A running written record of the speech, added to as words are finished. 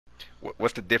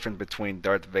What's the difference between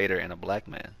Darth Vader and a black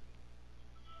man?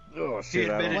 Oh shit!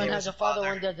 One has a father,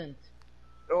 one doesn't.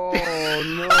 Oh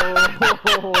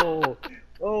no!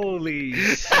 Holy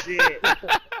shit!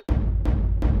 I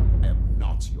am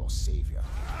not your savior.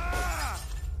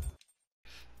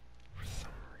 For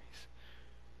some reason.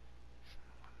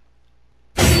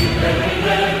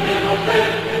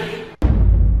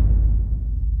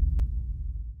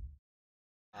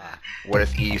 What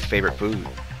is Eve's favorite food?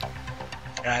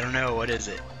 I don't know, what is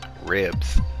it?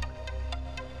 Ribs.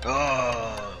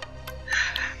 Oh.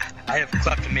 I have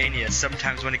kleptomania.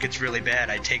 Sometimes when it gets really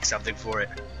bad, I take something for it.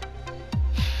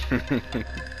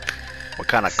 What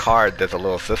kind of car does a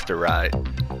little sister ride?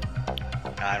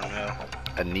 I don't know.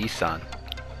 A Nissan.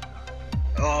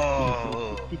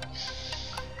 Oh.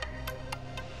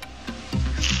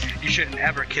 You shouldn't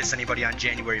ever kiss anybody on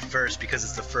January 1st because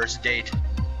it's the first date.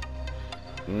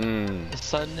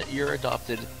 Son, you're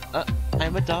adopted.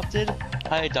 I'm adopted?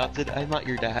 I adopted. I'm not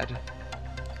your dad.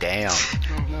 Damn.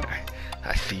 Oh no.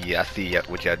 I see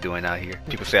what y'all doing out here.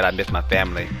 People said I miss my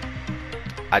family.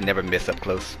 I never miss up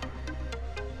close.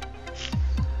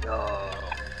 Oh.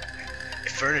 The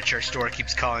furniture store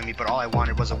keeps calling me, but all I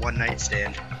wanted was a one-night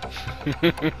stand.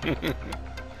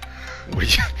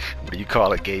 What do you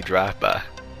call a gay drive-by?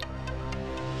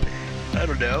 I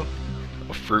don't know.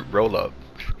 A fruit roll-up.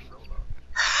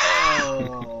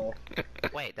 Oh.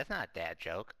 Wait, that's not a dad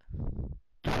joke.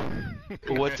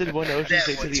 What did one ocean That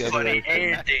say to one's the other funny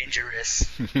ocean? and dangerous.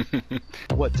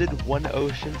 What did one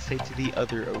ocean say to the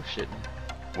other ocean?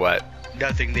 What?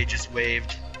 Nothing, they just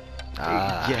waved.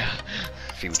 Ah. Yeah.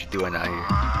 See what you're doing out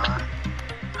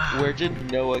here. Where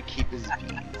did Noah keep his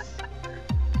bees?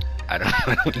 I don't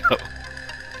know.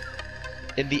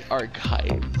 In the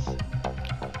archives.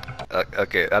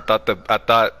 Okay, I thought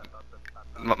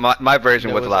my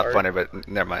version was a lot Noah's funnier, but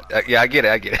never mind. Yeah, I get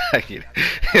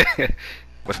it.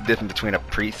 What's the difference between a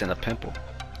priest and a pimple?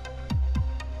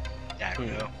 I don't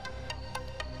know.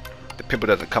 The pimple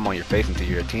doesn't come on your face until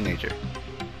you're a teenager.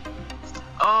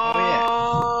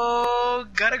 Oh,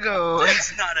 gotta go.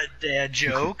 It's not a dad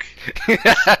joke.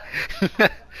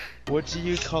 What do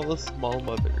you call a small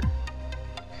mother?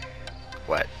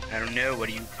 What? I don't know. What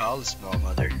do you call a small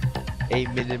mother? A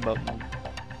minimum.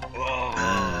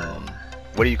 Oh.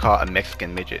 What do you call a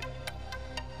Mexican midget?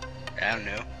 I don't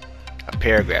know. A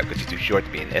paragraph, because it's too short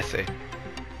to be an essay.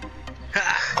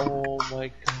 Oh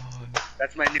my god.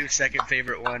 That's my new second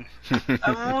favorite one.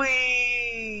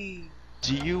 Wee.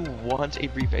 Do you want a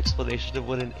brief explanation of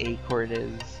what an acorn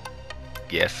is?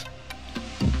 Yes.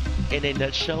 In a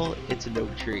nutshell, it's an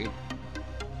oak tree.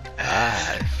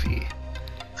 Ah, I see.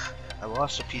 I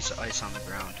lost a piece of ice on the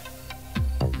ground.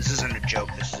 This isn't a joke.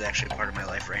 This is actually part of my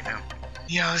life right now.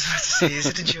 Yeah, I was about to say, is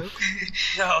it a joke?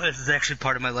 No, this is actually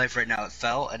part of my life right now. It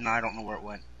fell, and I don't know where it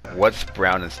went. What's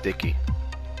brown and sticky?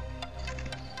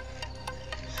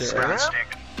 Brown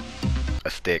stick. A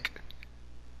stick.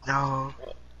 No.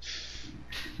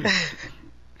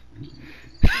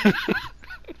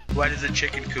 Why does a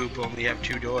chicken coop only have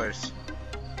 2 doors?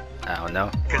 I don't know.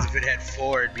 Because if it had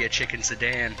 4, it'd be a chicken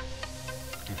sedan.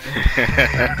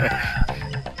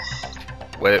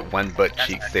 What did one butt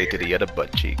cheek say to the other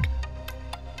butt cheek?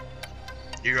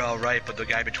 You're alright, but the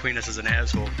guy between us is an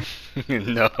asshole.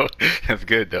 No, that's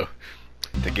good though.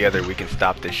 Together we can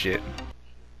stop this shit.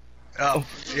 Oh,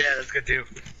 yeah, that's good too.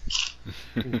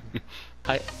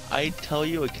 I tell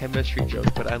you a chemistry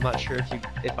joke, but I'm not sure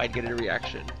if I'd get a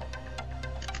reaction.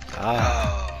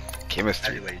 Ah, Oh, I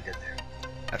chemistry. see what you did there.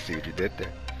 I see what you did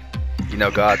there. You know,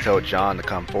 God told John to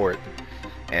come forth,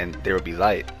 and there would be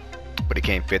light, but he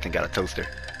came fifth and got a toaster.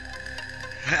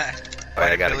 Why I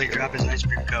did gotta Billy get drop his ice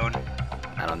cream cone?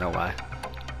 I don't know why.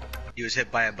 He was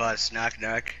hit by a bus. Knock,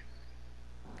 knock.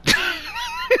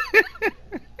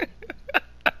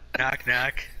 Knock,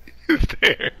 knock. Who's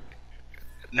there?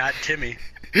 Not Timmy.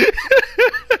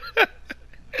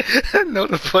 I know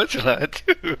the punchline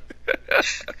too.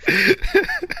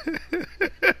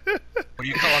 What do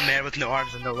you call a man with no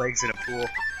arms and no legs in a pool?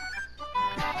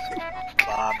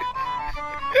 Bob.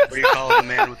 What do you call a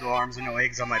man with no arms and no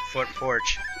legs on my front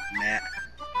porch? Matt.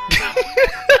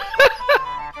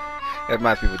 That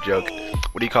reminds me of a joke.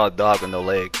 What do you call a dog with no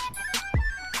legs?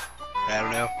 I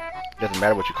don't know. Doesn't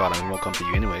matter what you call him, he won't come to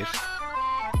you anyways.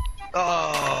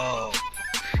 Oh.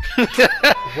 Why did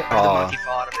the monkey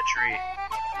fall out of a tree?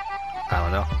 I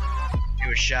don't know. He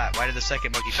was shot. Why did the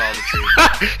second monkey fall out of the tree?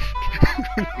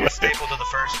 He was stapled to the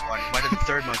first one. Why did the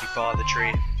third monkey fall out of the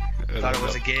tree? Thought it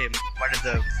was a game. Why did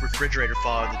the refrigerator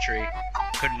fall out of the tree?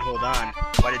 Couldn't hold on.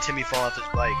 Why did Timmy fall off his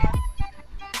bike?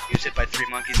 He was hit by 3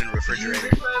 monkeys in a refrigerator.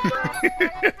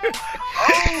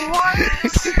 Oh, what?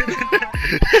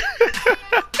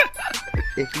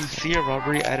 you see a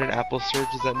robbery at an Apple store,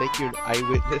 does that make you an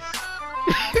eyewitness?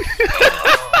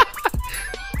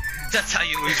 That's how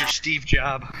you lose your Steve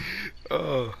job.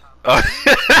 Oh. Oh.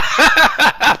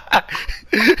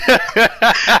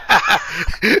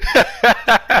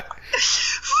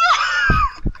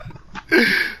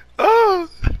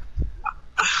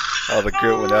 Oh, the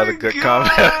good one. That was a good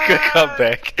comeback. Good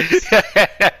comeback.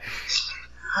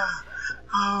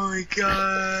 Oh my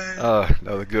god. Oh,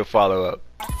 that was a good follow up.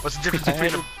 What's the difference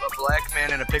between a black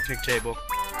man and a picnic table?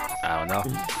 I don't know.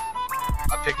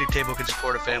 A picnic table can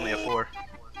support a family of 4.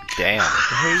 Damn.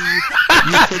 Hey,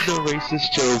 you said the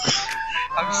racist joke.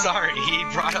 I'm sorry, he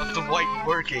brought up the white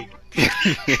working.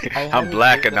 I'm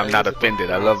black and I'm not offended.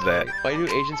 I love that. Why do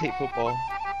Asians hate football?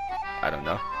 I don't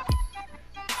know.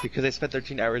 Because they spent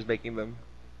 13 hours making them.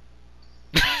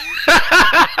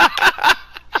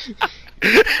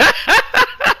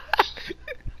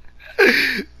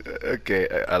 Okay,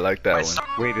 I like that one.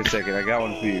 Wait a second, I got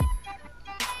one for you.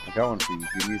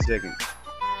 Give me a second.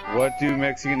 What do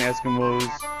Mexican Eskimos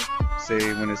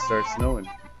say when it starts snowing?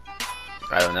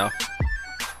 I don't know.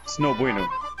 Snow bueno.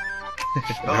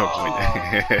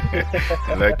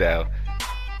 I like that one.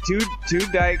 Two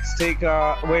dykes take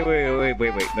off. Wait. Let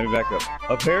me back up.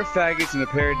 A pair of faggots and a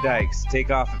pair of dykes take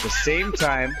off at the same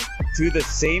time to the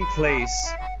same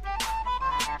place.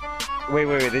 Wait.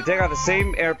 They take off the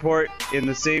same airport in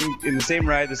the same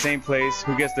ride, the same place.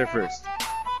 Who gets there first?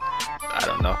 I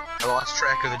don't know. I lost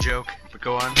track of the joke, but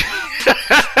go on.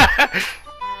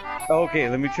 Okay,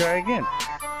 let me try again.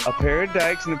 A pair of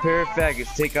dykes and a pair of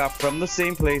faggots take off from the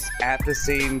same place at the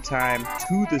same time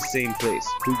to the same place.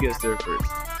 Who gets there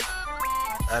first?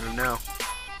 I don't know.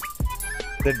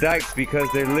 The dykes,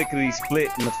 because they're lickety split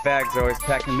and the fags are always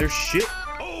packing their shit.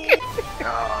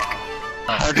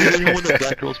 How do you know when the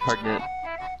black girl's pregnant?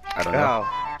 I don't know.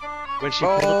 Oh, When she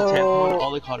pulled up the tampon,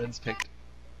 all the cottons picked.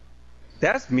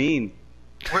 that's mean.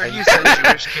 Where do you send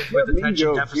Jewish kids with Mean attention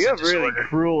jokes. deficit You have really disorder?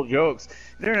 cruel jokes.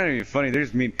 They're not even funny. They're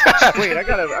just mean. Wait, I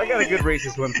got a good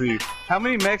racist one for you. How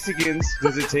many Mexicans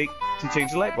does it take to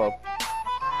change a light bulb?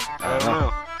 I don't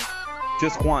know.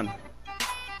 Just one.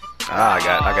 Ah,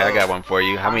 I got one for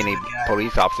you. How many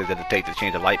police officers does it take to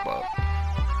change a light bulb?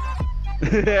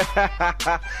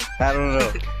 I don't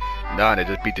know. None. They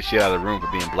just beat the shit out of the room for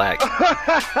being black.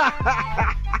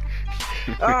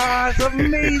 Ah, it's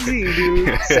amazing,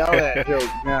 dude. Sell that joke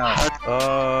now.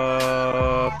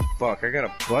 Fuck, I got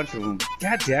a bunch of them.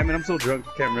 God damn it, I'm so drunk,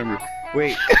 I can't remember.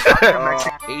 Wait.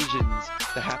 Asians,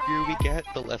 the happier we get,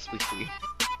 the less we see.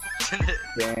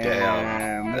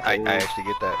 Damn. I actually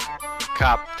get that.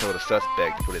 Cop told a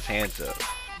suspect to put his hands up.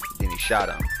 Then he shot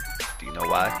him. Do you know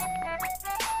why?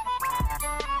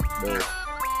 No.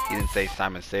 He didn't say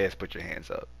Simon Says put your hands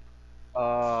up.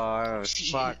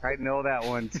 Fuck, I know that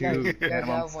one too. Damn,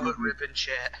 I'm Put rip in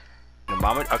chat. Your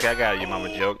mama? Okay, I got your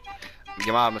mama joke.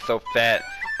 Your mama's so fat,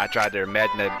 I tried to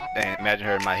imagine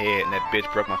her in my head, and that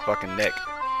bitch broke my fucking neck.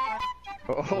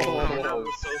 Oh,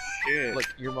 so shit.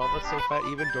 Look, your mom was so fat,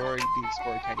 even Dora the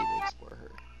Explorer can't even explore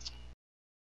her.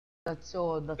 That's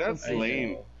That's so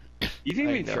lame. You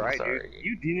didn't even know, try, sorry. dude.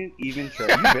 You didn't even try.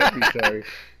 You better be sorry.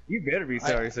 You better be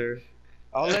sorry, sir.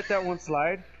 I'll let that one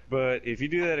slide, but if you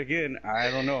do that again, I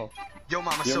don't know. Yo,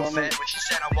 mama's Yo, so mama- fat, when she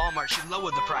sat on Walmart, she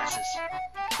lowered the prices.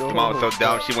 Your mama was so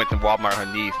dumb, she went to Walmart on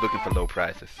her knees looking for low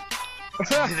prices.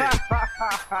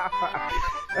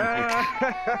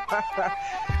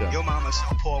 Yo, mama's so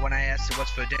poor, when I asked her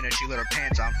what's for dinner, she lit her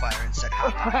pants on fire and said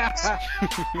hot pockets.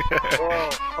 Oh,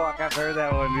 fuck, I've heard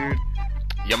that one, dude.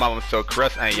 Your mama was so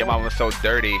crusty, and your mama was so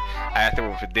dirty. I asked her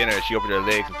what for dinner, she opened her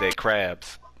legs and said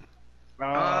crabs.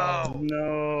 Oh,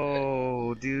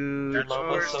 no, dude. Your mom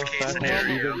was so Worst case fat that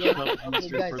scenario. even Trump Okay,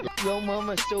 used her guys, for the your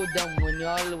mama's so dumb. When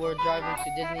y'all were driving to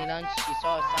Disneyland, she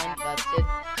saw a sign that said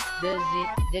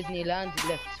Disneyland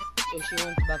left, so she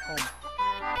went back home.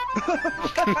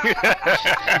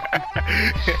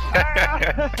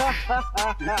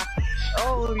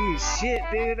 Holy shit,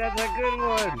 dude, that's a good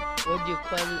one. What do you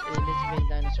call a lesbian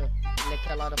dinosaur? Like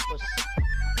a lot of puss.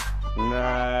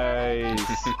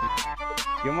 Nice.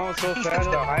 Your mom's so fat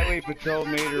the highway patrol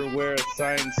made her wear a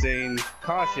sign saying,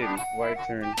 "Caution, wide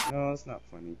turn." No, that's not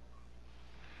funny.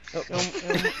 Your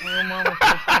mama's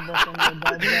so fat that when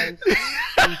my dad died,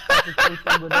 she started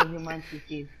sleeping with every man she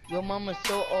sees. Your mama's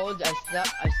so old, I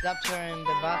slapped her in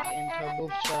the back and her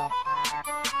boobs shut off.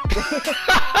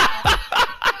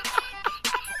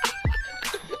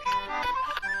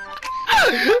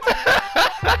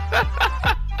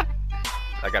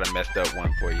 I got a messed up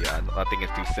one for you. I think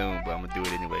it's too soon, but I'm gonna do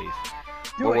it anyways.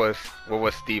 What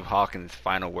was Steve Hawkins'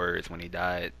 final words when he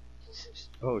died?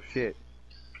 Oh shit.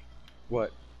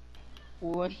 What?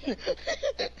 One.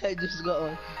 I just got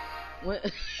one. When...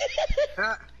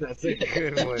 That's a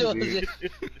good one, That was dude.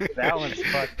 it. That one's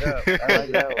fucked up. I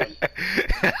like that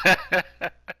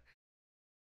one.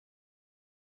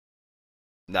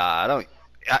 Nah, I don't.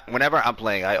 Whenever I'm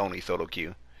playing, I only solo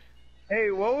queue.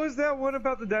 Hey, what was that one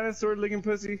about the dinosaur licking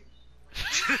pussy?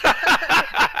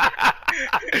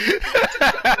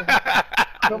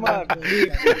 Come on,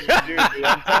 dude.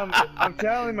 I'm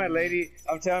telling my lady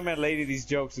these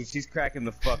jokes, and she's cracking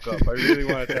the fuck up. I really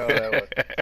want to tell her that one.